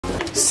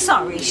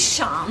sorry,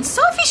 Sian.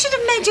 Sophie should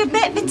have made you a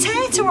baked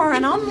potato or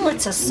an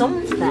omelette or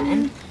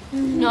something.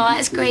 No,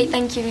 that's great,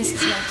 thank you,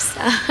 Mrs.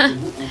 Webster.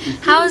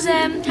 How's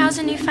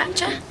the new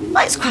factory?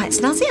 Well, it's quite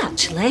snazzy,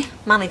 actually.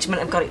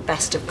 Management have got it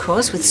best, of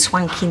course, with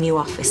swanky new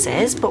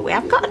offices, but we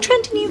have got a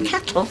trendy new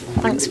kettle.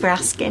 Thanks for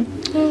asking.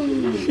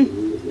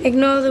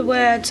 Ignore the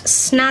words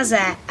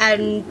snazzy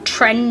and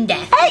trendy.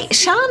 Hey,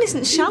 Sian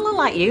isn't shallow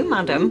like you,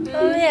 madam.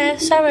 Oh, yeah,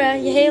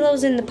 sorry, your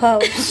halo's in the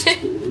post.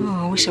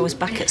 Oh, I wish I was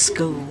back at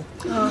school.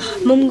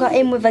 Oh, Mum got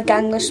in with a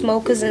gang of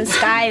smokers and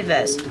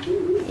skivers.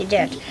 You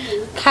did.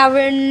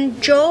 Karen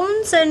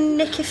Jones and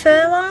Nicky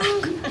Furlong.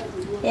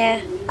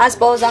 Yeah,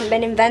 Asbos haven't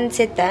been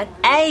invented then.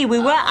 Hey, we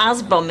were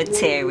Asbo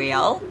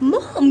material.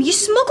 Mum, you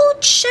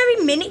smuggled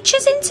Sherry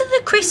miniatures into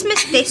the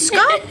Christmas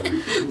disco.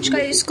 She got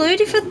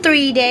excluded for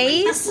 3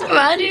 days.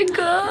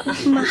 Radical.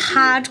 My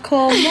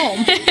hardcore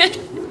mum.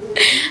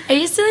 Are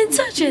you still in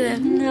touch with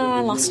him? No, I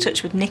lost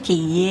touch with Nicky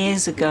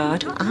years ago. I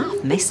don't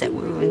half miss it.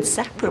 We were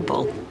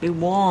inseparable. We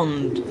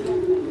warned.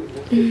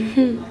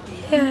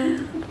 Yeah,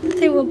 I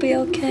think we'll be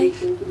okay.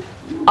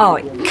 Oh,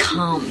 it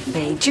can't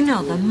be. Do you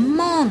know, the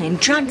morning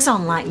drags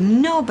on like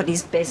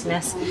nobody's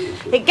business.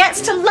 It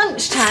gets to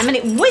lunchtime and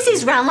it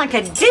whizzes round like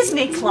a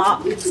Disney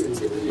clock.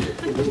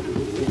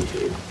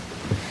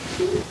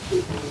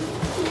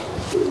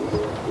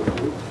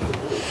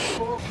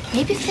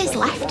 Maybe Fizz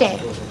left it.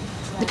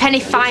 The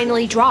penny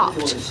finally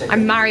dropped. I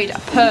married a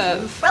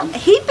perv. Well,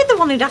 he'd be the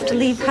one who'd have to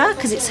leave her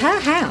because it's her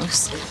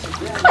house.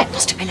 God, it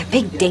must have been a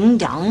big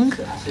ding-dong.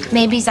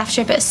 Maybe he's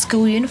after a bit of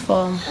school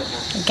uniform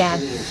again.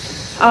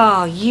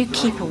 Oh, you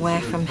keep away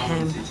from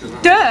him.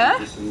 Duh!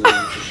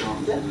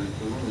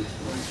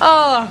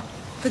 Oh,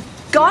 the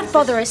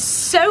godmother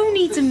so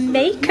needs a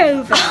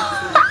makeover.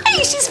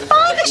 Hey, she's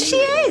fine as she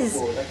is.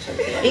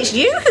 It's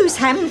you whose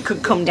hem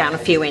could come down a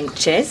few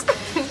inches.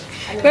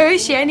 Where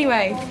is she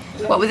anyway?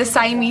 What, with a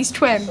Siamese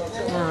twin?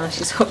 Oh,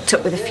 she's hooked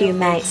up with a few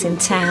mates in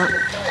town.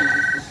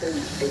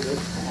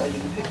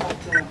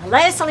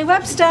 Hello, Sally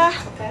Webster.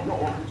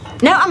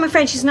 No, I'm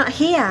afraid she's not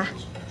here.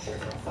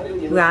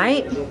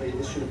 Right.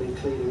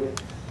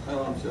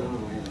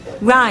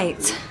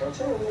 Right.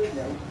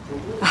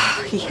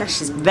 Oh, yeah,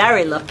 she's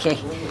very lucky.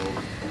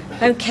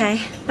 Okay,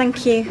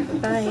 thank you.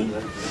 Bye.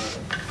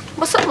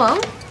 What's up, Mum?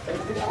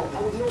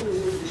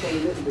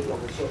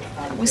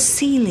 It was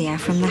Celia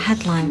from the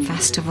Headline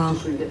Festival.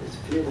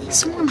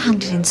 Someone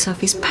handed in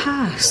Sophie's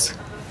purse.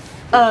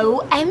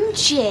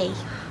 OMG.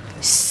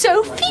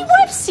 Sophie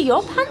Webster,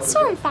 your pants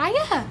are on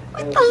fire.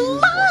 With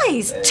the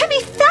lies to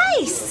me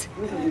face.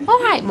 All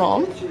right,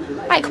 Mum.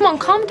 Right, come on,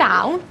 calm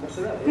down.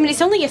 I mean,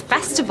 it's only a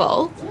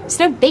festival. It's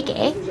no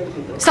biggie.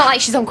 It's not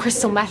like she's on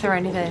crystal meth or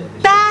anything.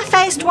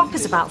 Barefaced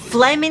whoppers about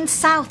flaming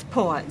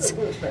Southport.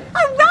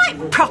 A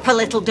right proper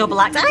little double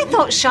act. I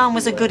thought Sian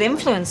was a good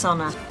influence on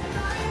her.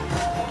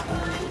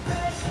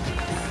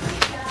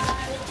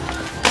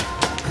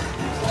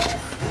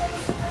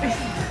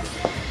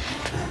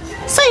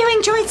 So you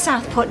enjoyed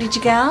Southport, did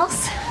you,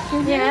 girls?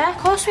 Yeah, of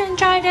course we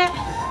enjoyed it.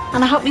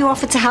 And I hope you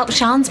offered to help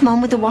Sian's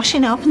mum with the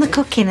washing up and the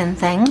cooking and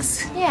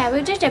things. Yeah,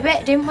 we did a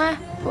bit, didn't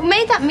we? We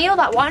made that meal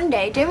that one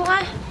day, didn't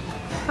we?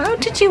 Oh,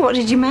 did you? What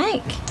did you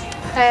make?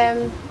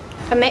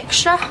 A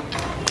mixture.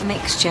 A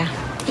mixture.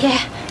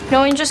 Yeah, no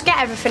one just get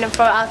everything and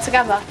throw it out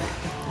together.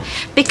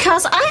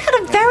 Because I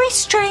had a very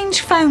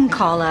strange phone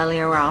call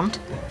earlier on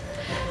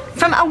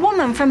from a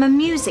woman from a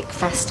music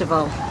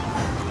festival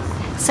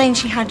saying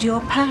she had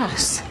your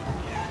purse.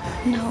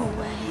 No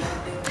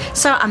way.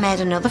 So I made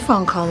another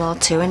phone call or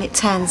two and it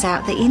turns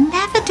out that you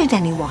never did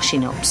any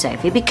washing up,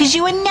 Sophie, because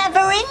you were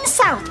never in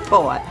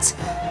Southport.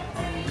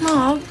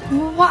 No,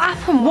 what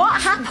happened? What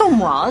happened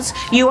was,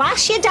 you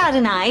asked your dad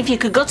and I if you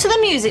could go to the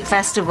music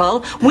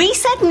festival, we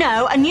said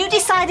no, and you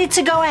decided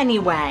to go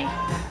anyway.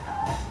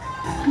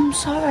 I'm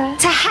sorry.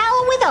 To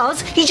hell with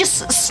us, you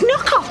just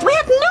snuck off. We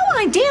had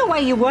no idea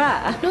where you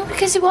were. No,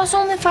 because it was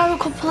only for a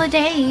couple of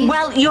days.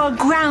 Well, you're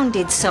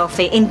grounded,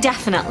 Sophie,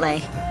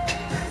 indefinitely.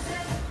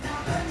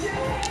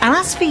 And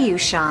as for you,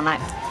 Sian, I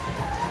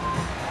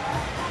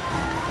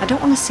don't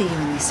want to see you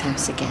in this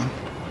house again.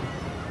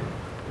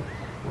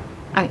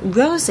 I mean,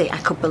 Rosie, I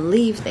could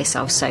believe this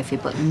of Sophie,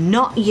 but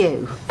not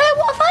you.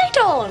 What have I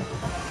done?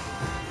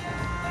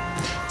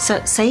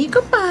 So say your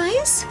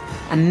goodbyes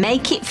and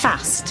make it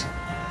fast.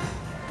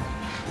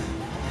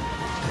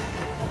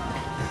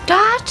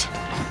 Dad?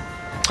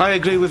 I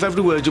agree with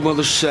every word your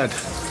mother said.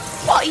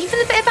 What, even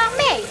the bit about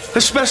me?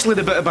 Especially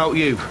the bit about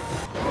you.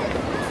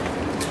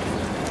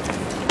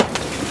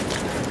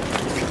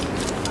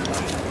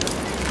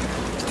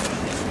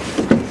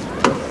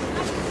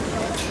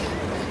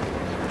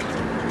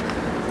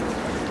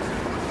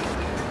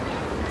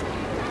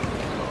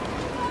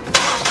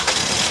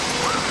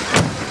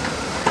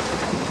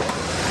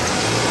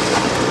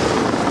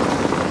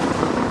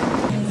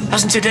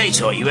 Hasn't today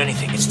taught you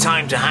anything? It's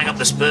time to hang up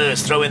the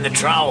spurs, throw in the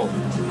trowel.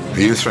 Are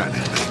you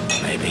threatening?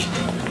 Maybe.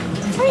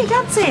 Hey,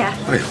 Dad's here.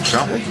 Hey,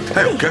 Sal.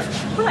 Hey,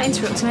 Kev. We're not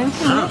interrupting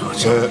anything.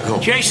 No.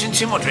 Jason,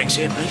 2 more drinks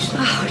here, please.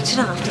 Oh, do you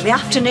know, after the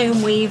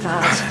afternoon we've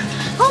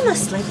had.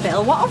 Honestly,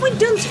 Bill, what have we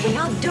done to bring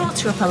our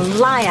daughter up a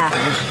liar?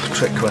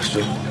 Trick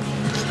question.